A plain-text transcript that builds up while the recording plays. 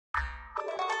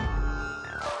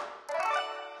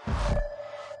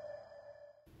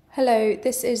Hello,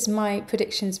 this is my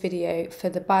predictions video for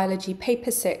the Biology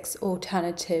Paper 6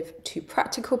 alternative to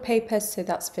practical papers, so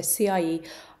that's for CIE,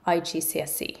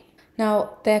 IGCSE.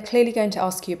 Now, they're clearly going to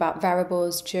ask you about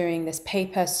variables during this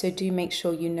paper, so do make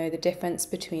sure you know the difference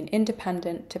between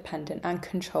independent, dependent and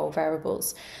control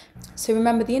variables. So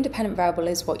remember, the independent variable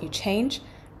is what you change,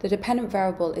 the dependent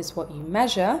variable is what you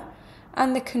measure,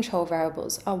 and the control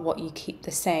variables are what you keep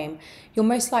the same. You'll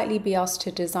most likely be asked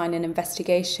to design an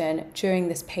investigation during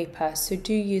this paper, so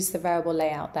do use the variable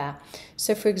layout there.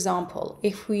 So for example,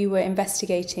 if we were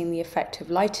investigating the effect of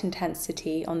light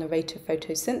intensity on the rate of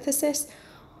photosynthesis,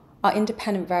 our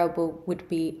independent variable would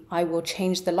be, I will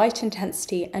change the light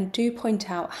intensity, and do point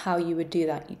out how you would do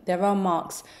that. There are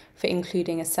marks for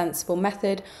including a sensible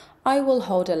method. I will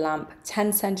hold a lamp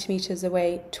 10 centimeters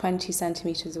away, 20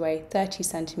 centimeters away, 30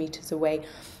 centimeters away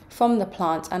from the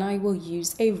plant, and I will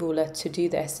use a ruler to do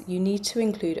this. You need to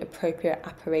include appropriate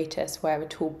apparatus where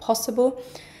at all possible.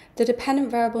 The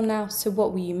dependent variable now, so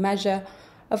what will you measure?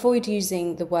 Avoid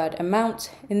using the word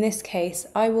amount. In this case,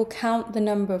 I will count the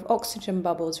number of oxygen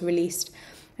bubbles released,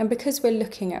 and because we're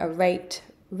looking at a rate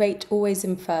always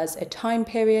infers a time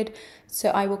period, so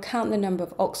I will count the number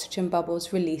of oxygen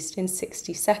bubbles released in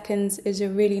 60 seconds is a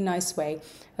really nice way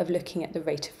of looking at the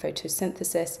rate of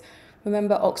photosynthesis.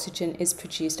 Remember, oxygen is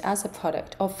produced as a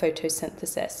product of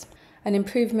photosynthesis. An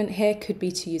improvement here could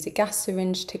be to use a gas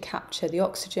syringe to capture the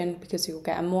oxygen, because you'll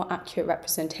get a more accurate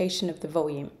representation of the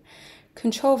volume.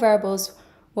 Control variables,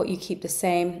 what you keep the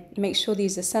same. Make sure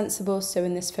these are sensible, so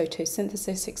in this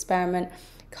photosynthesis experiment,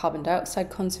 carbon dioxide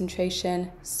concentration,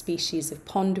 species of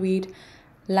pondweed,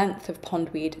 length of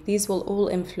pondweed, these will all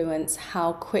influence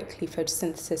how quickly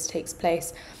photosynthesis takes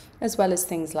place, as well as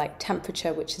things like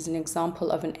temperature, which is an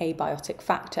example of an abiotic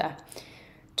factor.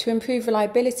 To improve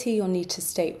reliability, you'll need to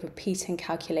state, repeat and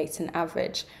calculate an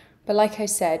average. But like I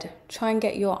said, try and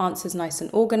get your answers nice and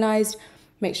organized.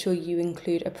 Make sure you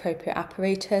include appropriate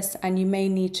apparatus, and you may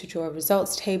need to draw a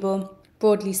results table.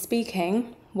 Broadly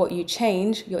speaking, what you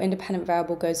change, your independent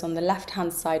variable goes on the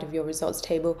left-hand side of your results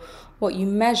table. What you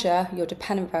measure, your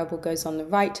dependent variable goes on the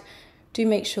right. Do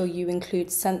make sure you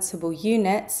include sensible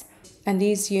units, and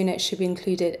these units should be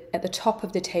included at the top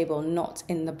of the table, not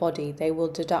in the body. They will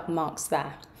deduct marks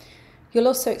there. You'll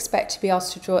also expect to be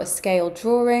asked to draw a scale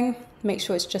drawing. Make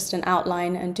sure it's just an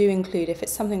outline, and do include, if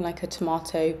it's something like a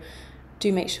tomato,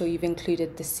 do make sure you've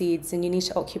included the seeds, and you need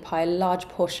to occupy a large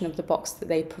portion of the box that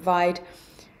they provide.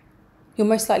 You'll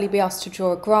most likely be asked to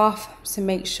draw a graph, so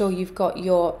make sure you've got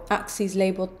your axes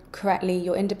labelled correctly.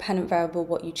 Your independent variable,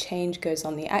 what you change, goes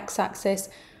on the x-axis.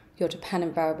 Your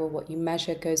dependent variable, what you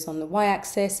measure, goes on the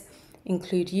y-axis.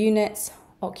 Include units,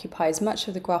 occupy as much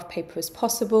of the graph paper as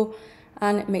possible,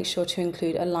 and make sure to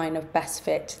include a line of best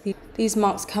fit. These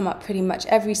marks come up pretty much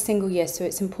every single year, so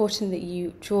it's important that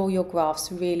you draw your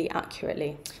graphs really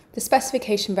accurately. The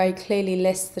specification very clearly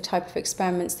lists the type of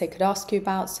experiments they could ask you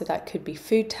about, so that could be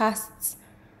food tests,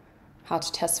 how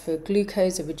to test for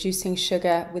glucose, a reducing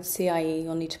sugar. With CIE,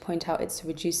 you'll need to point out it's a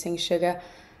reducing sugar.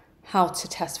 How to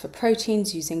test for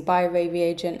proteins using bioarray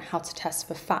reagent, how to test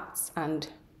for fats and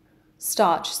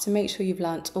starch. So make sure you've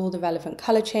learnt all the relevant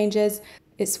colour changes.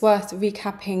 It's worth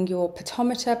recapping your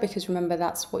potometer, because remember,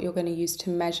 that's what you're going to use to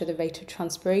measure the rate of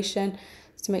transpiration.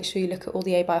 So make sure you look at all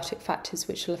the abiotic factors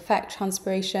which will affect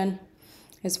transpiration,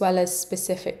 as well as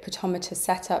specific potometer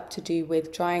setup to do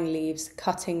with drying leaves,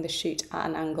 cutting the shoot at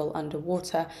an angle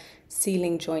underwater,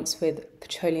 sealing joints with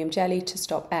petroleum jelly to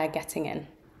stop air getting in.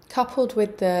 Coupled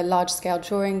with the large-scale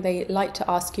drawing, they like to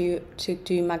ask you to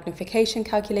do magnification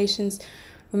calculations.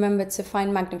 Remember, to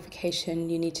find magnification,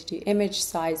 you need to do image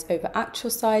size over actual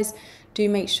size. Do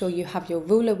make sure you have your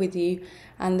ruler with you.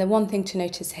 And the one thing to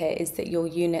notice here is that your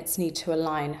units need to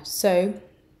align. So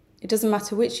it doesn't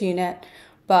matter which unit,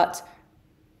 but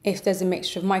if there's a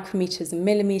mixture of micrometers and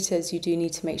millimeters, you do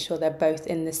need to make sure they're both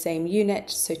in the same unit.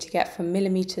 So to get from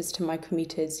millimeters to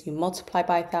micrometers, you multiply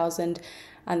by 1,000.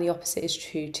 And the opposite is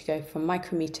true. To go from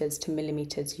micrometers to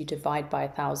millimeters, you divide by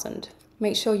 1,000.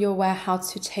 Make sure you're aware how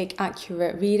to take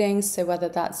accurate readings, so whether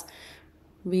that's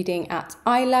reading at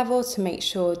eye level to make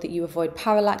sure that you avoid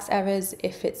parallax errors.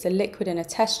 If it's a liquid in a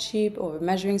test tube or a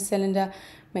measuring cylinder,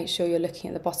 make sure you're looking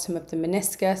at the bottom of the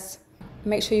meniscus.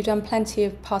 Make sure you've done plenty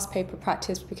of past paper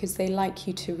practice, because they like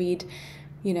you to read,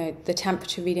 the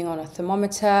temperature reading on a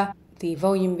thermometer, the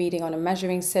volume reading on a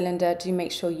measuring cylinder. Do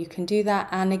make sure you can do that,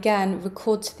 and again,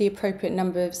 record to the appropriate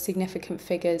number of significant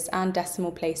figures and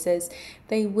decimal places.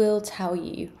 They will tell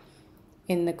you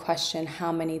in the question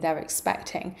how many they're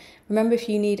expecting. Remember, if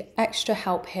you need extra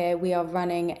help here, we are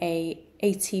running a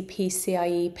ATP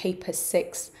CIE Paper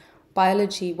 6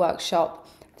 biology workshop.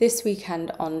 this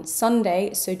weekend on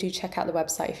Sunday, so do check out the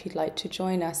website if you'd like to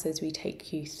join us as we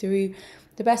take you through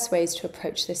the best ways to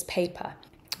approach this paper.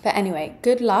 But anyway,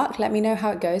 good luck. Let me know how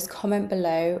it goes, comment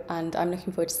below, and I'm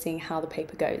looking forward to seeing how the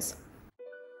paper goes.